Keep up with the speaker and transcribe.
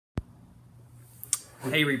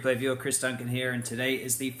Hey replay viewer, Chris Duncan here, and today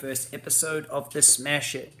is the first episode of the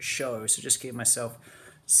Smash It show. So just getting myself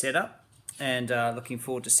set up and looking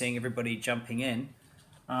forward to seeing everybody jumping in.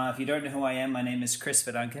 If you don't know who I am, my name is Chris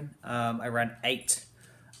Duncan. I run 8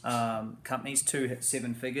 companies, 2 hit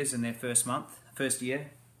 7 figures in their first year.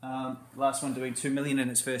 Last one doing 2 million in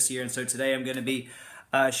its first year, and so today I'm going to be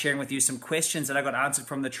sharing with you some questions that I got answered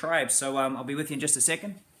from the tribe. So I'll be with you in just a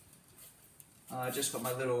second. I just got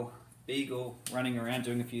my little beagle running around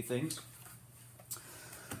doing a few things.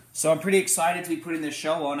 So I'm pretty excited to be putting this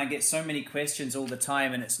show on. I get so many questions all the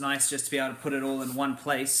time, and it's nice just to be able to put it all in one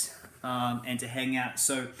place and to hang out.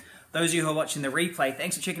 So those of you who are watching the replay,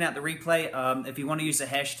 thanks for checking out the replay. If you want to use the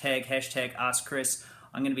hashtag AskChris,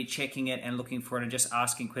 I'm going to be checking it and looking for it and just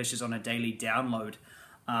asking questions on a daily download.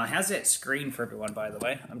 How's that screen for everyone, by the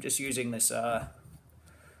way? I'm just using this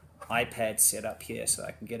iPad setup here so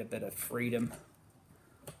I can get a bit of freedom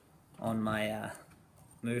on my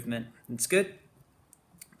movement. It's good.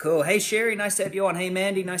 Cool. Hey Sherry, nice to have you on. Hey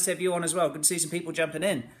Mandy, nice to have you on as well. Good to see some people jumping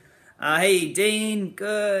in. Hey Dean,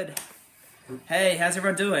 good. Hey, how's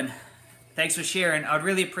everyone doing? Thanks for sharing. I'd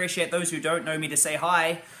really appreciate those who don't know me to say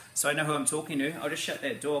hi, so I know who I'm talking to. I'll just shut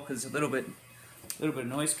that door because there's a little bit of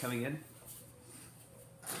noise coming in.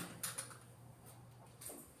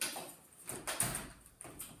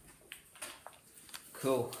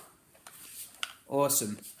 Cool.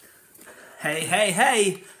 Awesome. Hey, hey,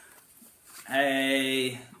 hey.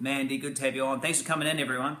 Hey, Mandy, good to have you on. Thanks for coming in,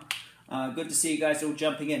 everyone. Good to see you guys all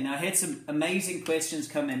jumping in. Now, I had some amazing questions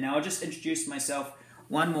come in. Now, I'll just introduce myself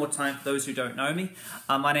one more time for those who don't know me.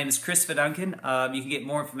 My name is Christopher Duncan. You can get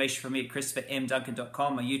more information from me at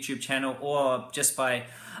christophermduncan.com, my YouTube channel, or just by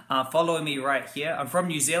following me right here. I'm from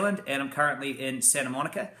New Zealand, and I'm currently in Santa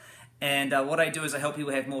Monica. And what I do is I help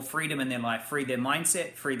people have more freedom in their life, free their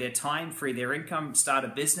mindset, free their time, free their income, start a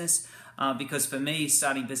business. Because for me,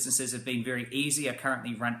 starting businesses have been very easy. I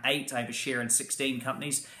currently run 8. I have a share in 16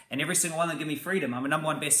 companies, and every single one of them give me freedom. I'm a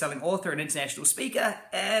 #1 best-selling author, an international speaker,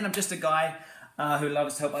 and I'm just a guy who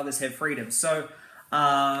loves to help others have freedom. So,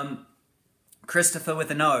 Christopher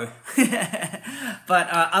with an O. But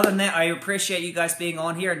other than that, I appreciate you guys being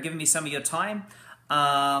on here and giving me some of your time.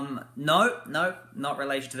 No, not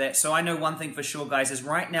related to that. So I know one thing for sure, guys, is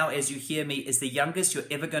right now, as you hear me, is the youngest you're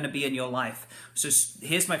ever going to be in your life. So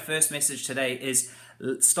here's my first message today is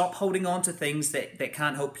stop holding on to things that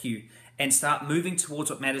can't help you and start moving towards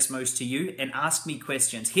what matters most to you and ask me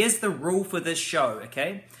questions. Here's the rule for this show,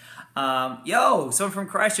 okay? Yo, so I'm from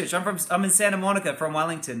Christchurch. I'm in Santa Monica from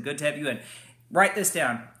Wellington. Good to have you in. Write this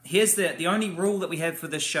down. Here's the only rule that we have for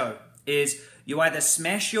this show is you either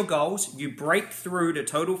smash your goals, you break through to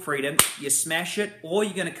total freedom, you smash it, or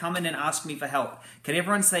you're going to come in and ask me for help. Can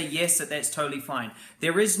everyone say yes, that's totally fine?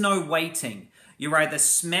 There is no waiting. You're either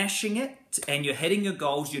smashing it and you're hitting your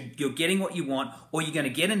goals, you're getting what you want, or you're going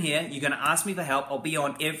to get in here, you're going to ask me for help. I'll be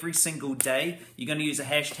on every single day. You're going to use a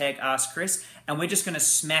hashtag AskChris, and we're just going to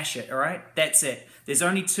smash it, all right? That's it. There's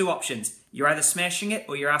only 2 options. You're either smashing it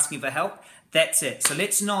or you're asking for help. That's it. So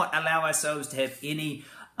let's not allow ourselves to have any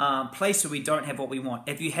place where we don't have what we want.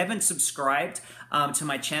 If you haven't subscribed to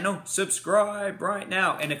my channel, subscribe right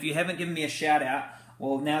now. And if you haven't given me a shout out,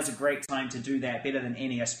 well, now's a great time to do that, better than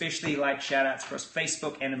any, especially like shout outs across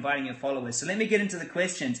Facebook and inviting your followers. So let me get into the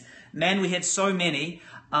questions. Man, we had so many,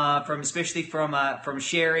 especially from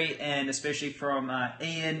Sherry and especially from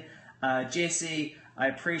Ian, Jesse. I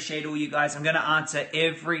appreciate all you guys. I'm going to answer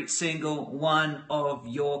every single one of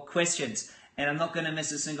your questions. And I'm not going to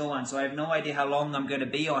miss a single one. So I have no idea how long I'm going to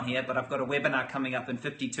be on here, but I've got a webinar coming up in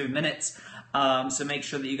 52 minutes. So make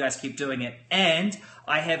sure that you guys keep doing it. And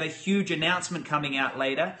I have a huge announcement coming out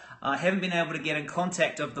later. I haven't been able to get in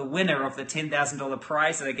contact of the winner of the $10,000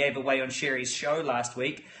 prize that I gave away on Sherry's show last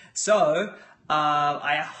week. So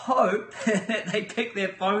I hope that they pick their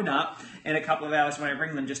phone up in a couple of hours when I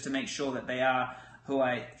ring them just to make sure that they are who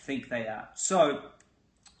I think they are. So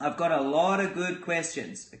I've got a lot of good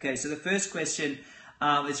questions. Okay, so the first question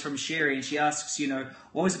is from Sherry, and she asks,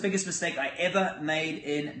 what was the biggest mistake I ever made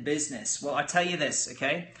in business? Well, I tell you this,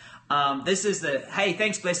 okay? This is hey,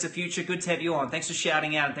 thanks, Bless the Future. Good to have you on. Thanks for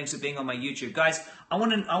shouting out, and thanks for being on my YouTube. Guys, I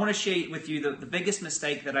want to share with you the biggest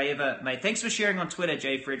mistake that I ever made. Thanks for sharing on Twitter,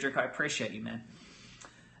 Jay Frederick. I appreciate you, man.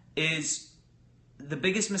 The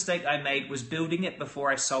biggest mistake I made was building it before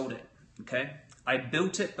I sold it, okay? I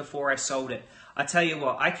built it before I sold it. I tell you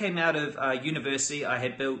what, I came out of university, I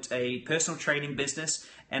had built a personal training business,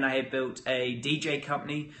 and I had built a DJ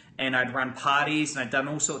company, and I'd run parties, and I'd done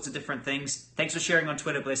all sorts of different things. Thanks for sharing on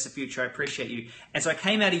Twitter, Bless the Future, I appreciate you. And so I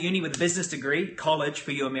came out of uni with a business degree, college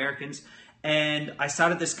for you Americans, and I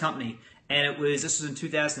started this company, and this was in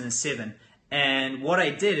 2007. And what I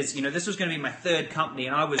did is, this was going to be my third company,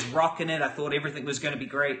 and I was rocking it. I thought everything was going to be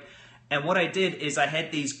great. And what I did is I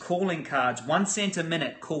had these calling cards, 1 cent a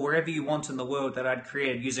minute, call wherever you want in the world, that I'd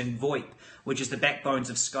created using VoIP, which is the backbones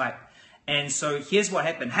of Skype. And so here's what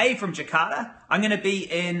happened. Hey, from Jakarta, I'm going to be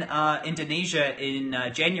in Indonesia in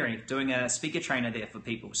January doing a speaker trainer there for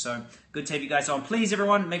people. So good to have you guys on. Please,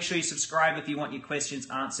 everyone, make sure you subscribe if you want your questions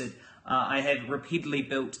answered. I have repeatedly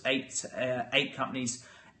built eight companies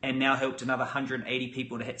and now helped another 180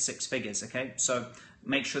 people to hit 6 figures, okay? So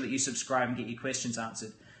make sure that you subscribe and get your questions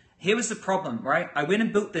answered. Here was the problem, right? I went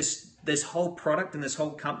and built this whole product and this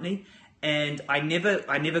whole company, and I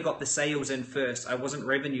never got the sales in first. I wasn't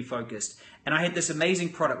revenue focused. And I had this amazing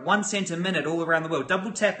product, 1 cent a minute all around the world.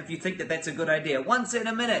 Double tap if you think that that's a good idea. 1 cent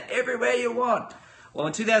a minute, everywhere you want. Well,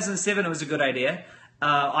 in 2007, it was a good idea,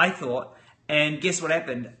 I thought. And guess what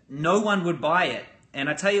happened? No one would buy it. And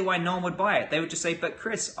I tell you why no one would buy it. They would just say, but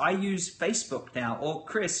Chris, I use Facebook now. Or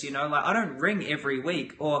Chris, I don't ring every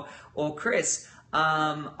week. Or Chris,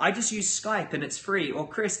 I just use Skype and it's free. Or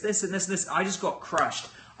Chris, this and this and this. I just got crushed.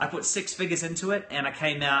 I put 6 figures into it and I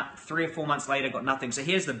came out 3 or 4 months later, got nothing. So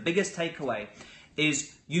here's the biggest takeaway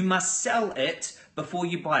is you must sell it before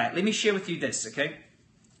you buy it. Let me share with you this, okay?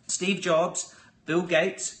 Steve Jobs, Bill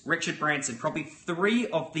Gates, Richard Branson, probably three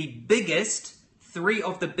of the biggest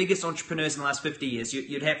entrepreneurs in the last 50 years.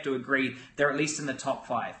 You'd have to agree they're at least in the top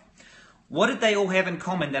 5. What did they all have in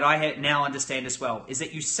common that I now understand as well? Is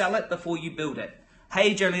that you sell it before you build it.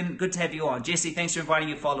 Hey, Jolene, good to have you on. Jesse, thanks for inviting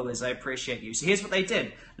your followers. I appreciate you. So here's what they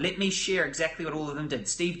did. Let me share exactly what all of them did.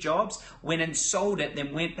 Steve Jobs went and sold it,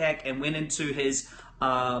 then went back and went into his,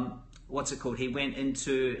 what's it called? He went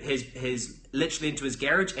into literally into his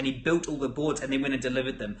garage and he built all the boards and then went and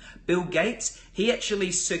delivered them. Bill Gates, he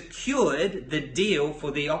actually secured the deal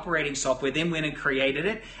for the operating software, then went and created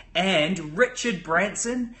it. And Richard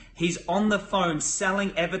Branson, he's on the phone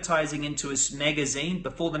selling advertising into his magazine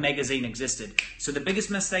before the magazine existed. So the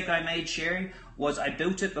biggest mistake I made, Sherry, was I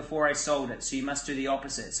built it before I sold it. So you must do the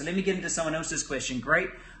opposite. So let me get into someone else's question. Great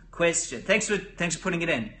question. Thanks for putting it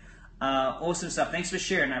in. Awesome stuff. Thanks for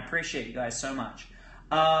sharing. I appreciate you guys so much.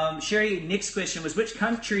 Sherry, next question was, which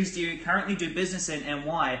countries do you currently do business in and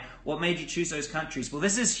why? What made you choose those countries? Well,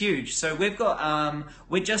 this is huge. So we've got,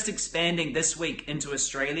 we're just expanding this week into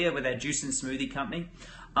Australia with our juice and smoothie company.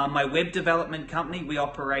 My web development company, we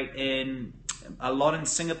operate a lot in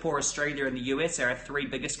Singapore, Australia, and the US. They're our 3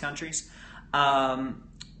 biggest countries. How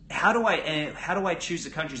do I choose the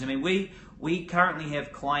countries? I mean, we currently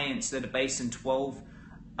have clients that are based in 12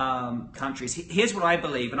 countries. Here's what I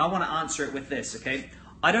believe, and I want to answer it with this, okay?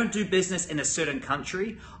 I don't do business in a certain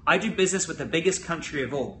country. I do business with the biggest country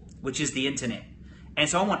of all, which is the internet. And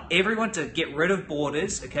so I want everyone to get rid of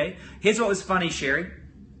borders, okay? Here's what was funny, Sherry,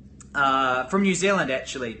 from New Zealand,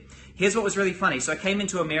 actually. Here's what was really funny. So I came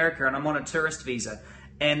into America, and I'm on a tourist visa,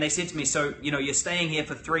 and they said to me, so, you're staying here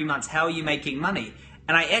for 3 months. How are you making money?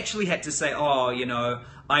 And I actually had to say, oh,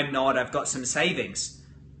 I'm not. I've got some savings.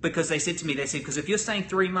 Because they said, because if you're staying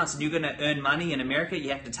 3 months and you're going to earn money in America, you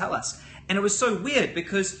have to tell us. And it was so weird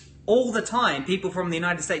because all the time people from the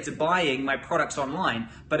United States are buying my products online,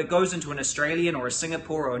 but it goes into an Australian or a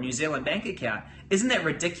Singapore or a New Zealand bank account. Isn't that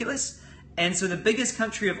ridiculous? And so the biggest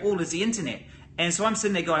country of all is the internet. And so I'm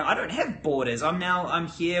sitting there going, I don't have borders. I'm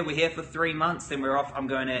here. We're here for 3 months. Then we're off. I'm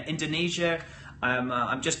going to Indonesia.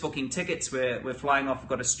 I'm just booking tickets. We're flying off. We've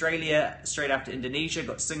got Australia straight after Indonesia.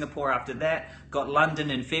 Got Singapore after that. Got London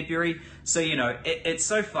in February. So, it's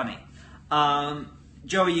so funny.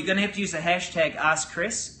 Joey, you're going to have to use the hashtag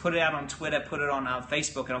 #AskChris. Put it out on Twitter. Put it on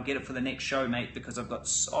Facebook, and I'll get it for the next show, mate, because I've got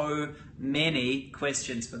so many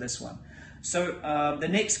questions for this one. So the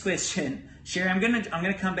next question, Sherry, I'm going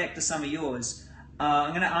to come back to some of yours. I'm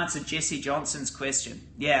going to answer Jesse Johnson's question.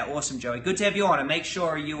 Yeah, awesome, Joey. Good to have you on, and make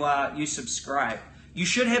sure you subscribe. You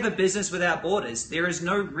should have a business without borders. There is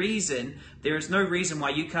no reason why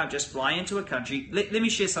you can't just fly into a country. Let me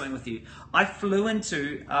share something with you. I flew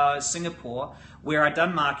into Singapore where I'd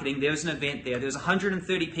done marketing. There was an event there. There was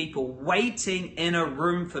 130 people waiting in a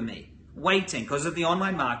room for me. Waiting because of the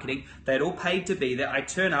online marketing. They'd all paid to be there. I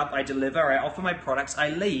turn up, I deliver, I offer my products, I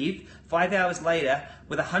leave 5 hours later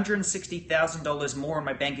with $160,000 more in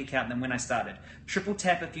my bank account than when I started. Triple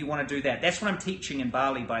tap if you want to do that. That's what I'm teaching in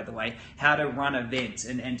Bali, by the way, how to run events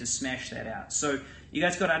and to smash that out. So you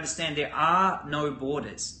guys got to understand there are no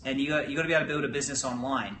borders, and you got to be able to build a business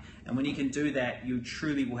online. And when you can do that, you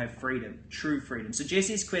truly will have freedom, true freedom. So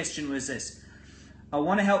Jesse's question was this. I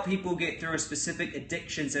want to help people get through a specific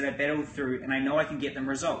addictions that I battle through, and I know I can get them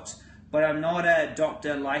results. But I'm not a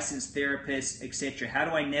doctor, licensed therapist, etc. How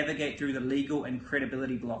do I navigate through the legal and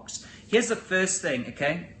credibility blocks? Here's the first thing,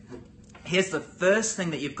 okay? here's the first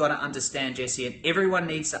thing that you've got to understand, Jesse, and everyone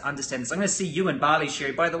needs to understand this. I'm going to see you in Bali,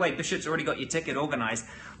 Sherry. By the way, Bishop's already got your ticket organized.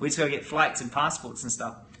 We just got to get flights and passports and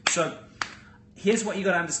stuff. So here's what you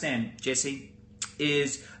got to understand, Jesse,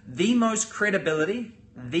 is the most credibility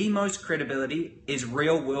is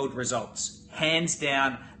real world results. Hands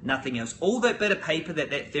down, nothing else. All that bit of paper that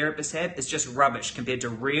therapists have is just rubbish compared to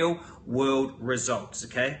real world results,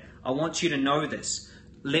 okay? I want you to know this.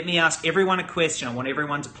 Let me ask everyone a question. I want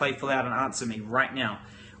everyone to play full out and answer me right now.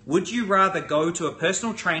 Would you rather go to a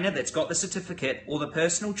personal trainer that's got the certificate or the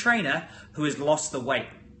personal trainer who has lost the weight?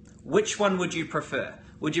 Which one would you prefer?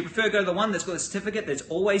 Would you prefer go to the one that's got the certificate that's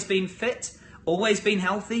always been fit, always been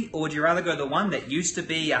healthy, or would you rather go to the one that used to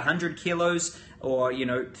be 100 kilos or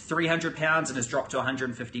 300 pounds and has dropped to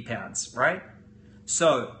 150 pounds, right?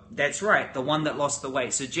 So that's right, the one that lost the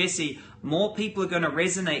weight. So Jesse, more people are going to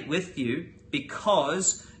resonate with you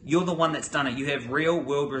because you're the one that's done it. You have real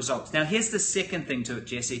world results. Now here's the second thing to it,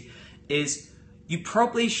 Jesse, is you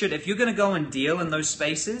probably should, if you're going to go and deal in those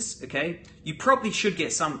spaces, okay, you probably should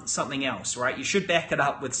get something else, right? You should back it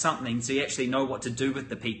up with something so you actually know what to do with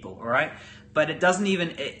the people, all right? But it doesn't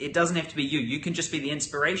have to be you. You can just be the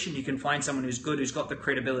inspiration. You can find someone who's good, who's got the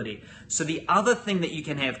credibility. So the other thing that you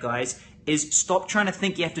can have, guys, is stop trying to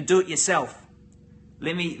think you have to do it yourself.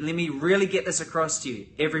 Let me really get this across to you.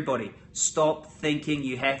 Everybody, stop thinking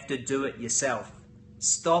you have to do it yourself.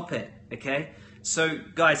 Stop it, okay? So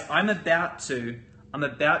guys, I'm about to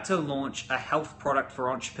launch a health product for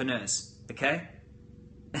entrepreneurs, okay?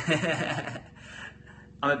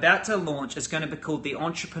 I'm about to launch, it's going to be called the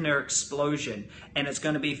Entrepreneur Explosion, and it's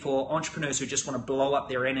going to be for entrepreneurs who just want to blow up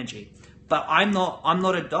their energy. But I'm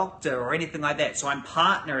not a doctor or anything like that, so I'm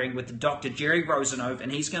partnering with Dr. Jerry Rosenove,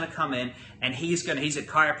 and he's going to come in, and he's a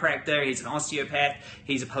chiropractor, he's an osteopath,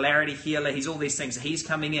 he's a polarity healer, he's all these things. So he's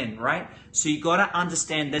coming in, right? So you got to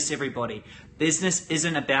understand this, everybody. Business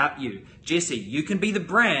isn't about you. Jesse, you can be the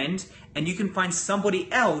brand, and you can find somebody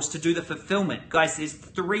else to do the fulfillment. Guys, there's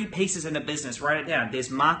 3 pieces in a business. Write it down. There's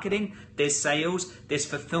marketing, there's sales, there's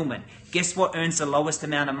fulfillment. Guess what earns the lowest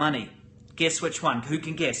amount of money? Guess which one? Who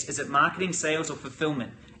can guess? Is it marketing, sales, or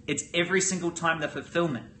fulfillment? It's every single time the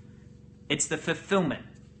fulfillment. It's the fulfillment,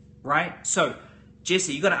 right? So,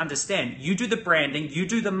 Jesse, you got to understand, you do the branding, you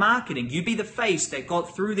do the marketing, you be the face that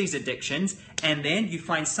got through these addictions, and then you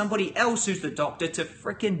find somebody else who's the doctor to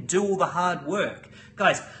freaking do all the hard work.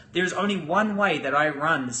 Guys, there's only one way that I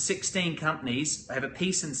run 16 companies. I have a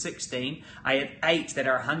piece in 16. I have 8 that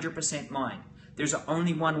are 100% mine. There's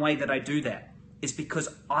only one way that I do that. It's because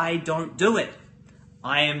I don't do it.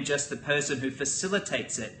 I am just the person who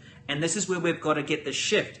facilitates it. And this is where we've got to get the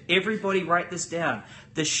shift. Everybody write this down.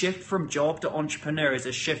 The shift from job to entrepreneur is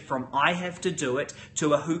a shift from I have to do it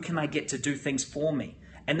to a who can I get to do things for me.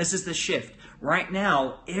 And this is the shift. Right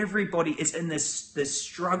now, everybody is in this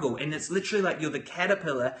struggle, and it's literally like you're the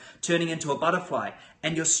caterpillar turning into a butterfly,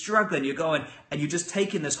 and you're struggling, you're going, and you're just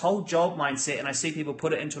taking this whole job mindset, and I see people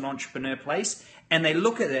put it into an entrepreneur place, and they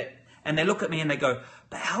look at it, and they look at me and they go,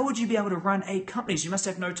 but how would you be able to run 8 companies? You must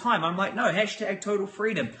have no time. I'm like, no, hashtag total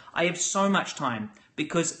freedom. I have so much time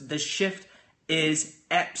because the shift is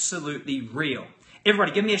absolutely real.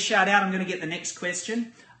 Everybody, give me a shout out. I'm going to get the next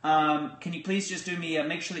question. Can you please just do me,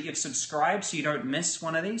 make sure that you've subscribed so you don't miss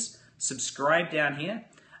one of these? Subscribe down here.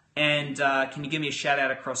 And can you give me a shout out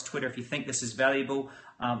across Twitter if you think this is valuable,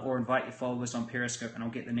 or invite your followers on Periscope, and I'll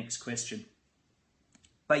get the next question.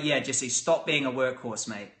 But yeah, Jesse, stop being a workhorse,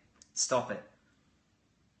 mate. Stop it.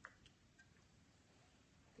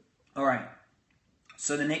 All right.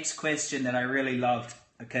 So the next question that I really loved,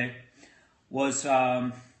 okay, was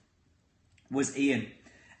Ian.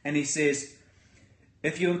 And he says,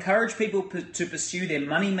 if you encourage people to pursue their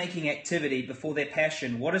money-making activity before their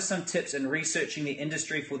passion, what are some tips in researching the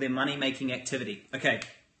industry for their money-making activity? Okay,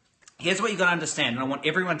 here's what you got to understand, and I want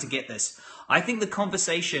everyone to get this. I think the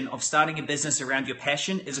conversation of starting a business around your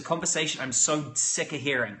passion is a conversation I'm so sick of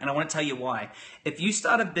hearing, and I want to tell you why. If you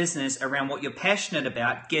start a business around what you're passionate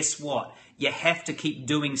about, guess what? You have to keep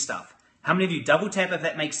doing stuff. How many of you double tap if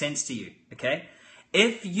that makes sense to you, okay?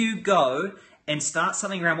 If you go and start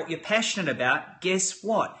something around what you're passionate about, guess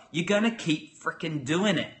what? You're going to keep freaking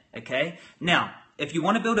doing it, okay? Now, if you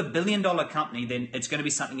want to build a $1 billion company, then it's going to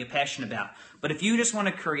be something you're passionate about. But if you just want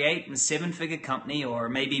to create a 7-figure company or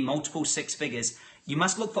maybe multiple 6 figures, you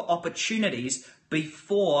must look for opportunities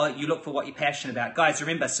before you look for what you're passionate about. Guys,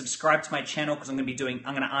 remember, subscribe to my channel because I'm going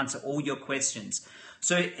to answer all your questions.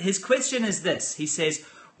 So his question is this. He says,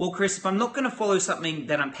 well, Chris, if I'm not going to follow something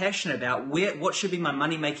that I'm passionate about, what should be my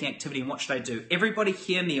money-making activity and what should I do? Everybody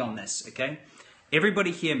hear me on this, okay?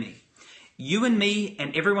 Everybody hear me. You and me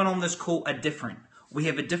and everyone on this call are different. We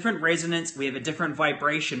have a different resonance. We have a different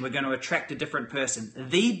vibration. We're going to attract a different person.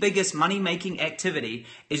 The biggest money-making activity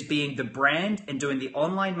is being the brand and doing the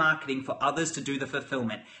online marketing for others to do the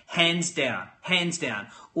fulfillment. Hands down. Hands down.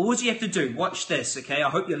 All you have to do, watch this, okay? I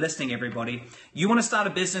hope you're listening, everybody. You want to start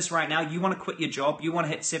a business right now. You want to quit your job. You want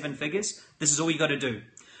to hit 7 figures. This is all you got to do.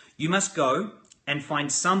 You must go and find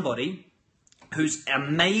somebody who's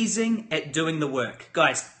amazing at doing the work.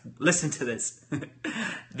 Guys, listen to this.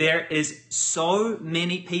 There is so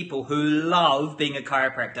many people who love being a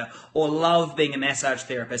chiropractor, or love being a massage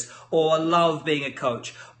therapist, or love being a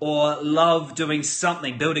coach, or love doing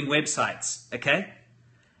something, building websites, okay?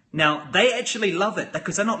 Now, they actually love it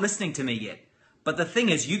because they're not listening to me yet. But the thing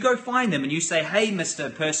is, you go find them and you say, hey,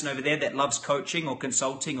 Mr. Person over there that loves coaching or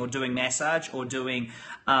consulting or doing massage or doing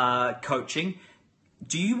coaching,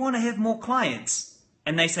 do you want to have more clients?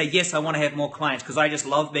 And they say, yes, I want to have more clients because I just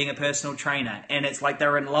love being a personal trainer. And it's like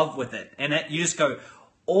they're in love with it. And you just go,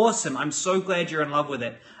 awesome. I'm so glad you're in love with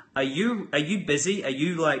it. Are you busy? Are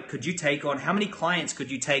you like, could you take on, how many clients could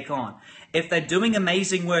you take on? If they're doing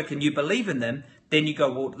amazing work and you believe in them, then you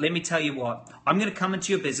go, well, let me tell you what, I'm going to come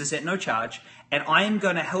into your business at no charge and I am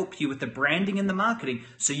going to help you with the branding and the marketing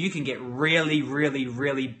so you can get really, really,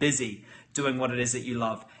 really busy doing what it is that you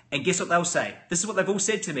love. And guess what they'll say? This is what they've all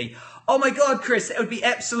said to me. Oh my God, Chris, that would be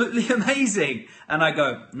absolutely amazing. And I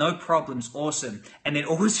go, no problems, awesome. And then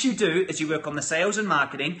all you do is you work on the sales and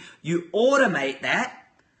marketing, you automate that,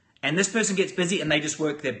 and this person gets busy and they just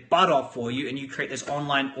work their butt off for you and you create this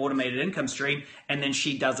online automated income stream and then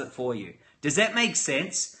she does it for you. Does that make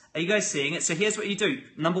sense? Are you guys seeing it? So here's what you do.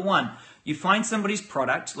 Number one, you find somebody's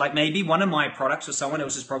product, like maybe one of my products or someone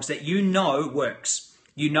else's products that you know works.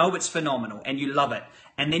 You know it's phenomenal and you love it.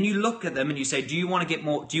 And then you look at them and you say, do you want to get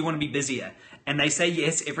more? Do you want to be busier? And they say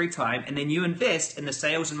yes every time. And then you invest in the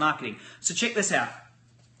sales and marketing. So check this out.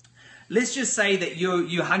 Let's just say that you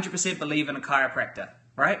 100% believe in a chiropractor,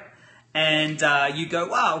 right? And you go,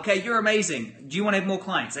 wow, okay, you're amazing. Do you want to have more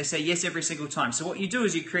clients? They say yes every single time. So what you do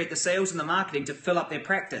is you create the sales and the marketing to fill up their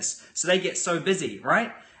practice. So they get so busy,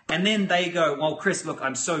 right? And then they go, well, Chris, look,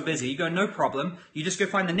 I'm so busy. You go, no problem. You just go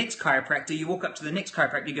find the next chiropractor. You walk up to the next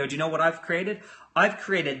chiropractor. You go, do you know what I've created? I've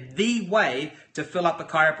created the way to fill up a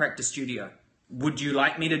chiropractor studio. Would you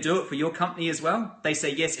like me to do it for your company as well? They say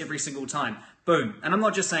yes every single time. Boom. And I'm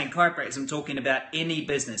not just saying chiropractors. I'm talking about any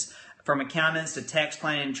business, from accountants to tax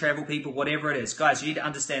planning, travel people, whatever it is. Guys, you need to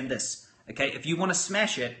understand this. Okay? If you want to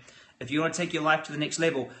smash it, if you want to take your life to the next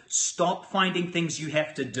level, stop finding things you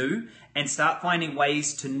have to do and start finding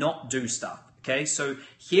ways to not do stuff. Okay, so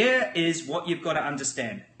here is what you've got to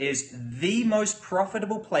understand, is the most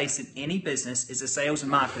profitable place in any business is the sales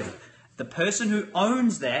and marketing. The person who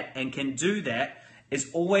owns that and can do that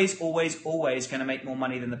is always, always, always going to make more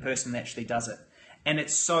money than the person that actually does it. And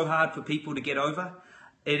it's so hard for people to get over.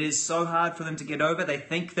 It is so hard for them to get over. They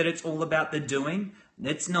think that it's all about the doing.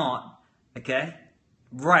 It's not. Okay?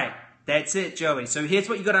 Right. That's it, Joey. So here's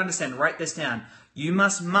what you got to understand. Write this down. You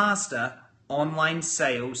must master online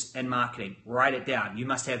sales and marketing. Write it down. You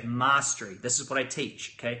must have mastery. This is what I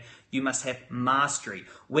teach, okay? You must have mastery.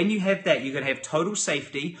 When you have that, you're going to have total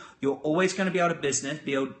safety. You're always going to be able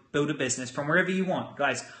to build a business from wherever you want.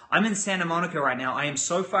 Guys, I'm in Santa Monica right now. I am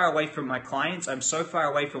so far away from my clients. I'm so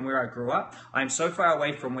far away from where I grew up. I'm so far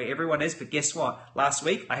away from where everyone is. But guess what? Last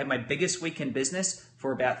week, I had my biggest week in business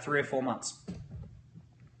for about 3 or 4 months.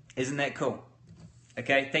 Isn't that cool?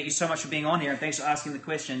 Okay, thank you so much for being on here, and thanks for asking the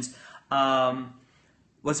questions.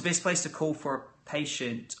 What's the best place to call for a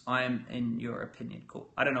patient? I'm in your opinion. Cool.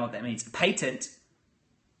 I don't know what that means. Patent.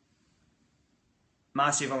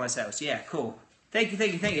 Mastery of online sales. Yeah, cool. Thank you,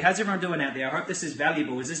 thank you, thank you. How's everyone doing out there? I hope this is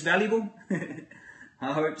valuable. Is this valuable?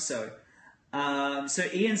 I hope so. So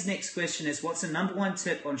Ian's next question is, what's the #1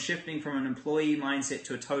 tip on shifting from an employee mindset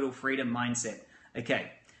to a total freedom mindset?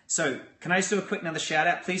 Okay. So, can I just do a quick another shout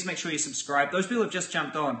out? Please make sure you subscribe. Those people who have just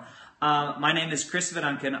jumped on. My name is Christopher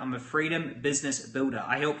Duncan. I'm a freedom business builder.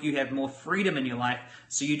 I help you have more freedom in your life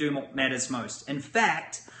so you do what matters most. In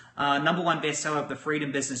fact, #1 bestseller of the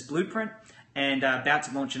Freedom Business Blueprint, and about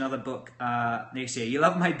to launch another book next year. You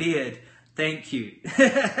love my beard. Thank you.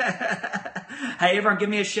 Hey, everyone, give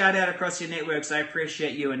me a shout out across your networks. I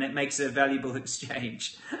appreciate you, and it makes a valuable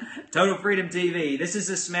exchange. Total Freedom TV. This is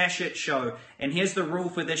a smash it show, and here's the rule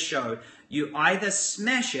for this show. You either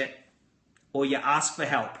smash it or you ask for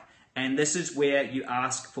help, and this is where you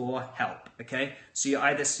ask for help, okay? So you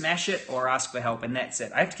either smash it or ask for help, and that's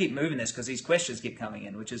it. I have to keep moving this because these questions keep coming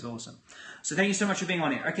in, which is awesome. So thank you so much for being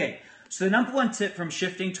on here. Okay. So the #1 tip from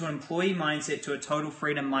shifting to an employee mindset to a total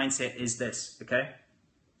freedom mindset is this, okay?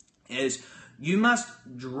 Is you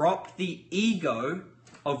must drop the ego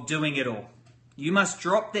of doing it all. You must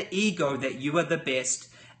drop the ego that you are the best,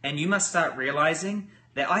 and you must start realizing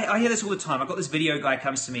that I hear this all the time. I've got this video guy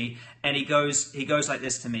comes to me, and he goes like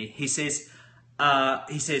this to me. He says,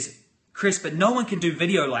 Chris, but no one can do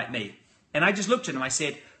video like me. And I just looked at him. I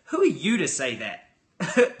said, who are you to say that?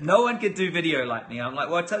 No one can do video like me. I'm like,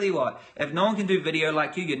 well, I'll tell you what, if no one can do video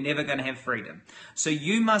like you, you're never going to have freedom. So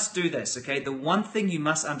you must do this, okay? The one thing you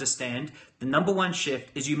must understand, the number one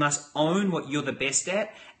shift, is you must own what you're the best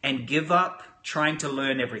at and give up trying to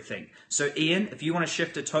learn everything. So Ian, if you want to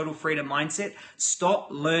shift to total freedom mindset, stop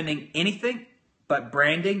learning anything but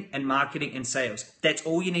branding and marketing and sales. That's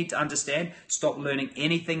all you need to understand. Stop learning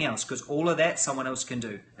anything else, because all of that someone else can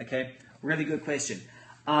do, okay? Really good question.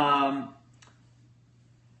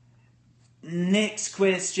 Next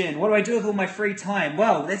question. What do I do with all my free time?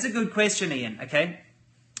 Well, that's a good question, Ian, okay?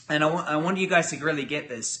 And I want you guys to really get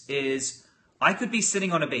this, is I could be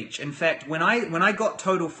sitting on a beach. In fact, when I got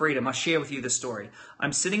total freedom, I'll share with you the story.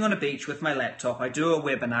 I'm sitting on a beach with my laptop. I do a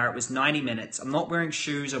webinar. It was 90 minutes. I'm not wearing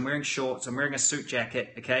shoes. I'm wearing shorts. I'm wearing a suit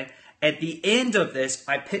jacket, okay? At the end of this,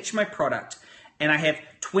 I pitch my product, and I have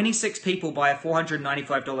 26 people buy a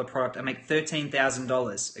 $495 product. I make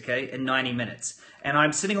 $13,000, okay, in 90 minutes. And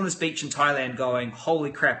I'm sitting on this beach in Thailand going,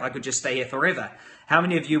 holy crap, I could just stay here forever. How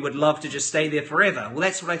many of you would love to just stay there forever? Well,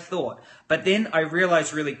 that's what I thought. But then I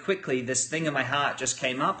realized really quickly, this thing in my heart just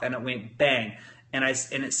came up and it went bang. And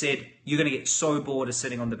it said, you're going to get so bored of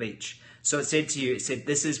sitting on the beach. So it said to you, it said,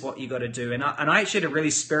 this is what you got to do. And I actually had a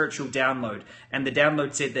really spiritual download. And the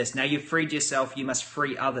download said this, now you've freed yourself, you must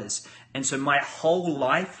free others. And so my whole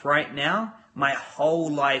life right now, my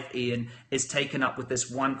whole life, Ian, is taken up with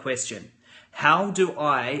this one question. How do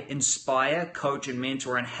I inspire, coach, and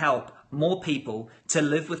mentor and help more people to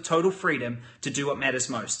live with total freedom to do what matters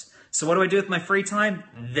most? So what do I do with my free time?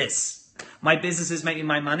 This. My business is making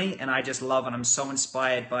my money, and I just love it. I'm so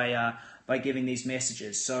inspired by giving these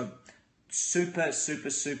messages. So super, super,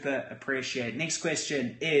 super appreciate. Next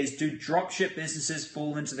question is, do dropship businesses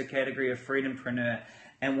fall into the category of freedompreneur?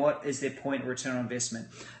 And what is their point of return on investment?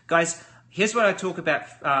 Guys, here's what I talk about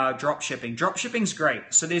dropshipping. Dropshipping's great.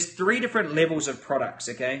 So there's 3 different levels of products,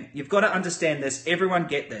 okay? You've got to understand this. Everyone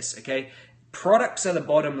get this, okay? Products are the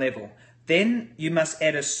bottom level. Then you must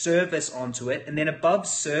add a service onto it. And then above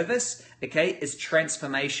service, okay, is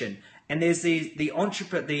transformation. And there's the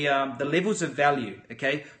levels of value,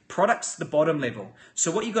 okay? Products, the bottom level.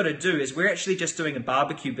 So what you got to do is, we're actually just doing a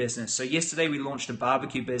barbecue business. So yesterday we launched a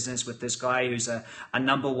barbecue business with this guy who's a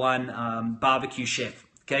 #1 barbecue chef.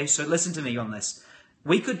 Okay, so listen to me on this.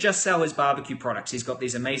 We could just sell his barbecue products. He's got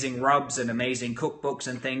these amazing rubs and amazing cookbooks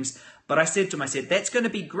and things. But I said to him, that's going to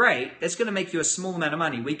be great. That's going to make you a small amount of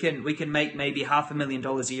money. We can make maybe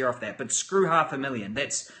 $500,000 a year off that. But screw $500,000.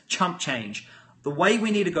 That's chump change. The way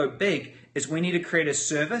we need to go big is we need to create a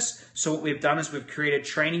service. So what we've done is we've created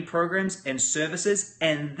training programs and services,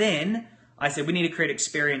 and then I said we need to create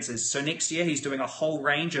experiences. So next year he's doing a whole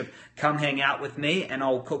range of come hang out with me and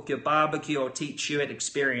I'll cook your barbecue or teach you an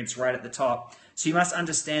experience right at the top. So you must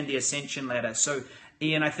understand the ascension ladder. So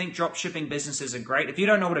Ian, I think dropshipping businesses are great. If you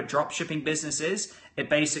don't know what a dropshipping business is, it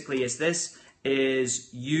basically is this.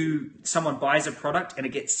 Someone buys a product and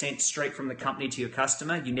it gets sent straight from the company to your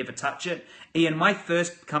customer. You never touch it. Ian, my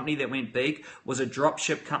first company that went big was a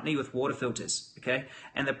dropship company with water filters, okay?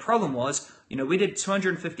 And the problem was, we did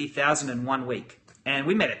 250,000 in 1 week and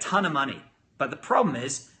we made a ton of money. But the problem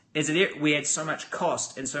is that we had so much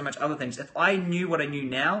cost and so much other things. If I knew what I knew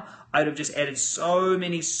now, I'd have just added so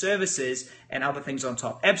many services and other things on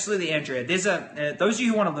top. Absolutely, Andrea. There's those of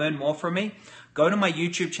you who want to learn more from me, go to my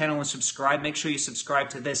YouTube channel and subscribe. Make sure you subscribe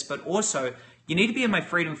to this. But also, you need to be in my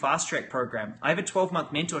Freedom Fast Track program. I have a 12-month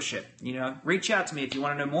mentorship. Reach out to me if you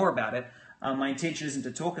want to know more about it. My intention isn't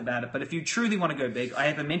to talk about it, but if you truly want to go big, I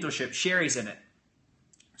have a mentorship. Sherry's in it.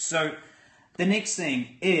 So the next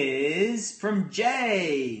thing is from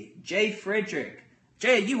Jay Frederick.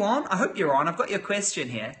 Jay, are you on? I hope you're on. I've got your question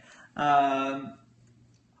here.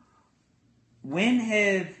 When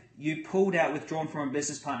have you pulled out, withdrawn from a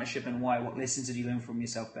business partnership, and why? What lessons did you learn from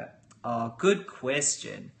yourself about? Oh, good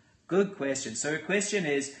question. Good question. So the question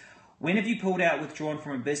is, when have you pulled out, withdrawn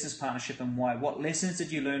from a business partnership, and why? What lessons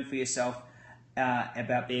did you learn for yourself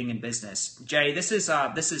about being in business? Jay, this is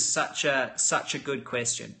such a good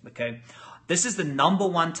question. Okay, this is the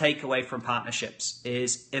 #1 takeaway from partnerships: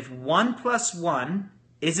 is if 1 + 1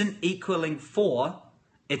 isn't equaling 4,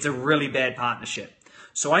 it's a really bad partnership.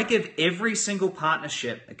 So I give every single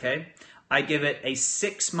partnership, okay, I give it a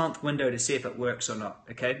 6-month window to see if it works or not.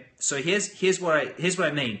 Okay, so here's what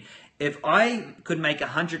I mean. If I could make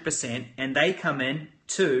 100% and they come in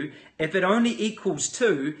 2. If it only equals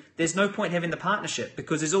 2, there's no point having the partnership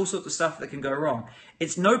because there's all sorts of stuff that can go wrong.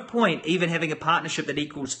 It's no point even having a partnership that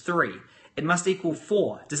equals 3. It must equal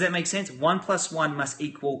 4. Does that make sense? 1 plus 1 must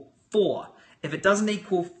equal 4. If it doesn't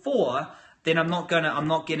equal 4, then I'm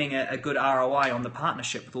not getting a good ROI on the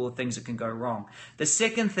partnership with all the things that can go wrong. The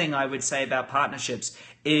second thing I would say about partnerships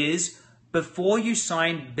is before you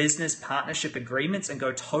sign business partnership agreements and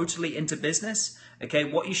go totally into business, okay,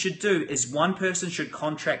 what you should do is one person should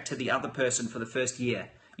contract to the other person for the first year.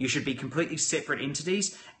 You should be completely separate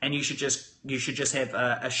entities, and you should just have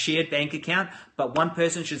a shared bank account, but one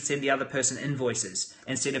person should send the other person invoices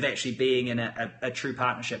instead of actually being in a true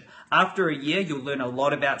partnership. After a year, you'll learn a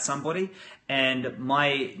lot about somebody, and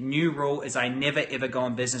my new rule is I never ever go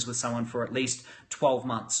in business with someone for at least 12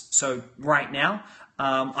 months. So right now,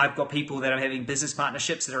 I've got people that are having business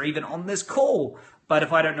partnerships that are even on this call. But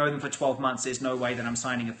if I don't know them for 12 months, there's no way that I'm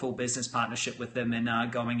signing a full business partnership with them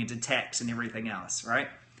and going into tax and everything else, right?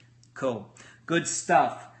 Cool. Good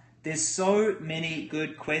stuff. There's so many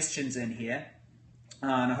good questions in here.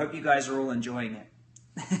 And I hope you guys are all enjoying it.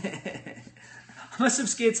 I must have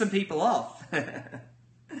scared some people off.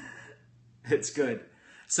 It's good.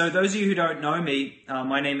 So those of you who don't know me,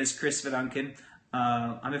 my name is Duncan.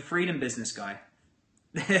 I'm a freedom business guy.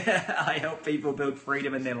 I help people build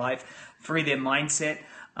freedom in their life, free their mindset,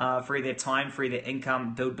 free their time, free their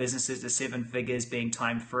income, build businesses to 7 figures, being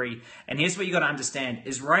time free. And here's what you got to understand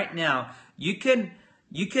is right now you can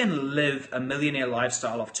live a millionaire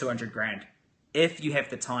lifestyle off 200 grand if you have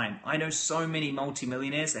the time. I know so many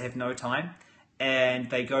multimillionaires that have no time, and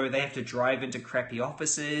they have to drive into crappy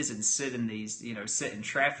offices and sit in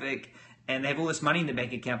traffic, and they have all this money in their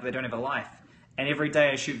bank account, but they don't have a life. And every day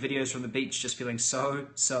I shoot videos from the beach just feeling so,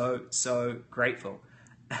 so, so grateful.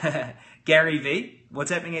 Gary V. What's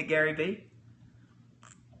happening at Gary V?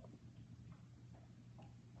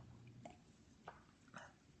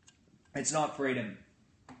 It's not freedom.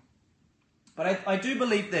 But I do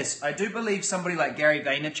believe this. I do believe somebody like Gary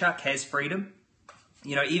Vaynerchuk has freedom.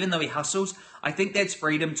 You know, even though he hustles, I think that's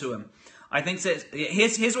freedom to him. I think that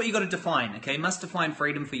here's what you got to define, okay? You must define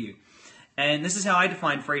freedom for you. And this is how I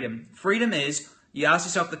define freedom. Freedom is, you ask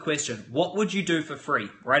yourself the question, what would you do for free?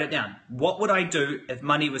 Write it down. What would I do if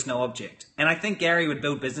money was no object? And I think Gary would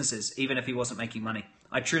build businesses even if he wasn't making money.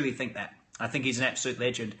 I truly think that. I think he's an absolute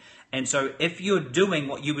legend. And so if you're doing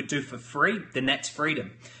what you would do for free, then that's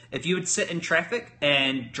freedom. If you would sit in traffic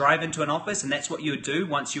and drive into an office and that's what you would do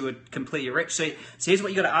once you were completely rich. So here's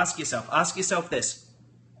what you got to ask yourself. Ask yourself this.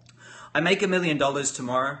 I make $1 million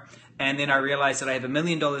tomorrow, and then I realize that I have $1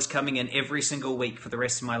 million coming in every single week for the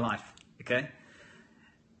rest of my life, okay?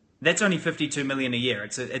 That's only $52 million a year.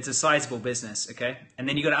 It's a sizable business, okay? And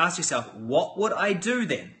then you got to ask yourself, what would I do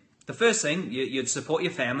then? The first thing, you'd support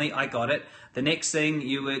your family. I got it. The next thing,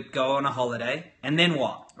 you would go on a holiday. And then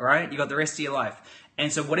what, all right? You got the rest of your life.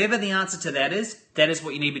 And so whatever the answer to that is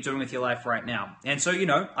what you need to be doing with your life right now. And so,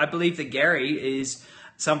 I believe that Gary is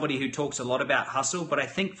somebody who talks a lot about hustle, but I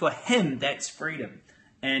think for him, that's freedom.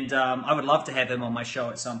 And I would love to have him on my show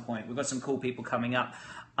at some point. We've got some cool people coming up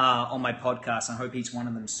on my podcast. I hope he's one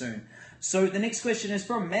of them soon. So the next question is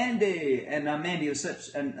from Mandy. And Mandy, it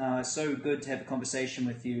was so good to have a conversation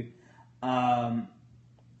with you. No,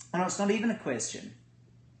 it's not even a question.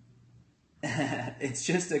 It's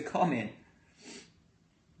just a comment.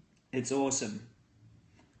 It's awesome.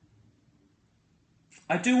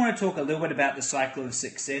 I do want to talk a little bit about the cycle of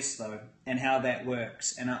success, though, and how that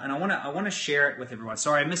works. And I want to share it with everyone.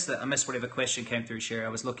 Sorry, I missed whatever question came through, Sherry. I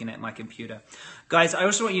was looking at my computer. Guys, I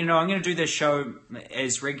also want you to know I'm going to do this show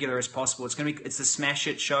as regular as possible. It's the Smash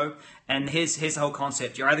It show. And here's the whole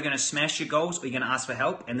concept. You're either going to smash your goals or you're going to ask for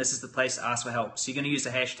help. And this is the place to ask for help. So you're going to use the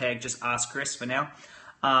hashtag just ask Chris for now.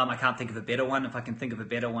 I can't think of a better one. If I can think of a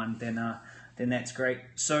better one, then that's great.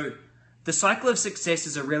 So the cycle of success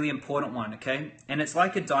is a really important one, okay? And it's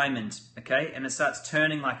like a diamond, okay? And it starts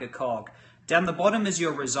turning like a cog. Down the bottom is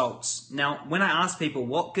your results. Now, when I ask people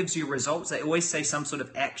what gives you results, they always say some sort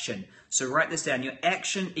of action. So write this down. Your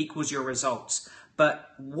action equals your results.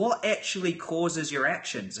 But what actually causes your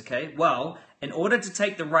actions, okay? Well, in order to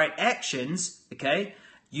take the right actions, okay,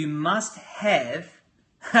 you must have...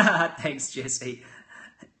 Thanks, Jesse.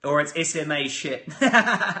 Or it's SMA shit.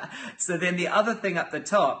 So then the other thing up the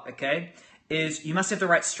top, okay, is you must have the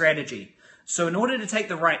right strategy. So in order to take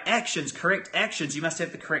the right actions, correct actions, you must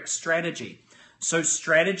have the correct strategy. So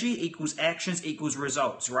strategy equals actions equals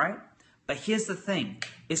results, right? But here's the thing,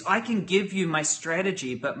 is I can give you my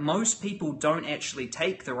strategy, but most people don't actually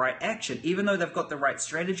take the right action. Even though they've got the right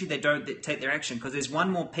strategy, they don't take their action because there's one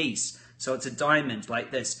more piece. So it's a diamond like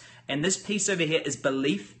this. And this piece over here is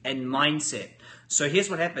belief and mindset. So here's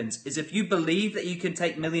what happens, is if you believe that you can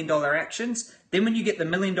take $1 million actions, then when you get the $1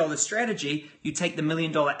 million strategy, you take the $1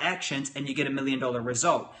 million actions and you get a $1 million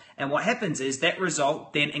result. And what happens is that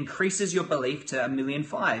result then increases your belief to $1.5 million,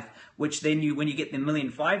 which then when you get the $1.5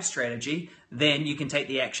 million strategy, then you can take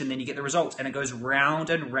the action, then you get the results. And it goes round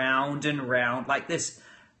and round and round like this.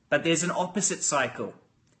 But there's an opposite cycle.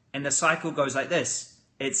 And the cycle goes like this.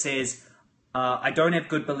 It says, I don't have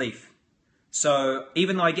good belief. So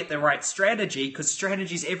even though I get the right strategy, because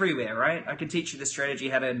strategy's everywhere, right? I can teach you the strategy,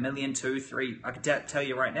 how to 1 million, 2, 3. I can tell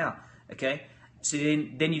you right now, okay? So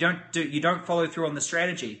then you don't follow through on the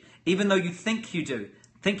strategy, even though you think you do.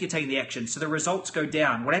 Think you're taking the action. So the results go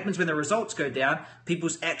down. What happens when the results go down?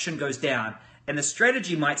 People's action goes down. And the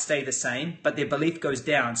strategy might stay the same, but their belief goes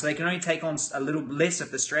down. So they can only take on a little less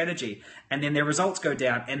of the strategy. And then their results go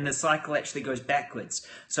down, and the cycle actually goes backwards.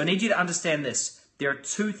 So I need you to understand this. There are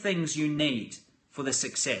 2 things you need for the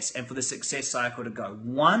success and for the success cycle to go.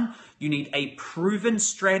 1, you need a proven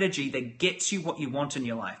strategy that gets you what you want in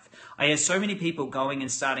your life. I hear so many people going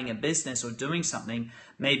and starting a business or doing something.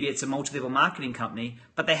 Maybe it's a multi-level marketing company,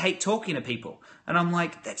 but they hate talking to people. And I'm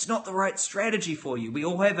like, that's not the right strategy for you. We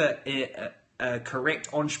all have a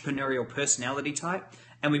correct entrepreneurial personality type,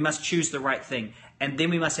 and we must choose the right thing. And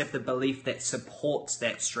then we must have the belief that supports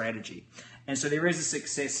that strategy. And so there is a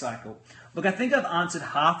success cycle. Look, I think I've answered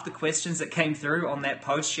half the questions that came through on that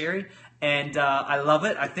post, Sherry, and I love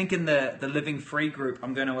it. I think in the Living Free group,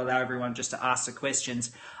 I'm going to allow everyone just to ask the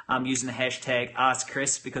questions using the hashtag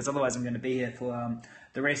 #AskChris, because otherwise I'm going to be here for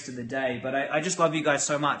the rest of the day. But I just love you guys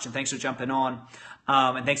so much, and thanks for jumping on,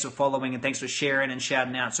 and thanks for following, and thanks for sharing and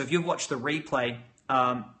shouting out. So if you've watched the replay,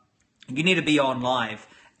 you need to be on live.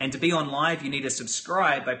 And to be on live, you need to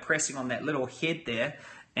subscribe by pressing on that little head there,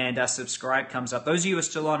 and subscribe comes up. Those of you who are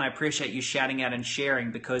still on, I appreciate you shouting out and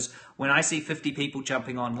sharing, because when I see 50 people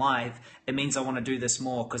jumping on live, it means I want to do this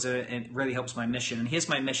more, because it really helps my mission. And here's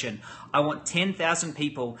my mission. I want 10,000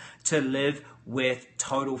 people to live with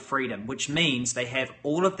total freedom, which means they have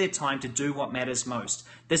all of their time to do what matters most.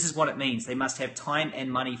 This is what it means. They must have time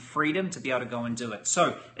and money freedom to be able to go and do it.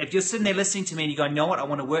 So if you're sitting there listening to me and you go, you know what, I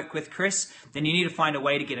want to work with Chris, then you need to find a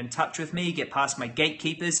way to get in touch with me, get past my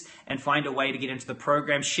gatekeepers, and find a way to get into the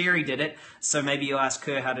program. Sherry did it, so maybe you'll ask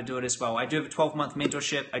her how to do it as well. I do have a 12-month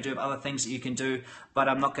mentorship. I do have other things that you can do, but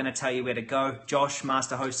I'm not going to tell you where to go. Josh,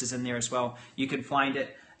 Master Host, is in there as well. You can find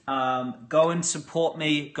it. Go and support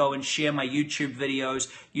me, go and share my YouTube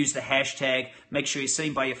videos, use the hashtag, make sure you're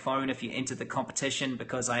sitting by your phone if you enter the competition,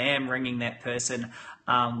 because I am ringing that person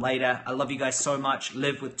later. I love you guys so much.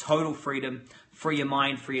 Live with total freedom, free your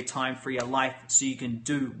mind, free your time, free your life, so you can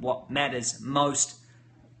do what matters most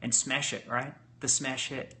and smash it, right? The smash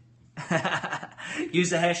hit. Use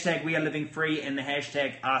the hashtag We Are Living Free and the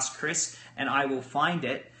hashtag #AskChris, and I will find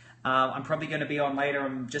it. I'm probably going to be on later.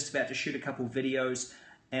 I'm just about to shoot a couple videos.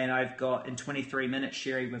 And I've got, in 23 minutes,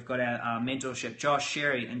 Sherry, we've got our mentorship. Josh,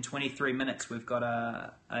 Sherry, in 23 minutes, we've got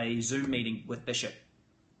a Zoom meeting with Bishop.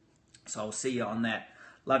 So I'll see you on that.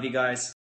 Love you guys.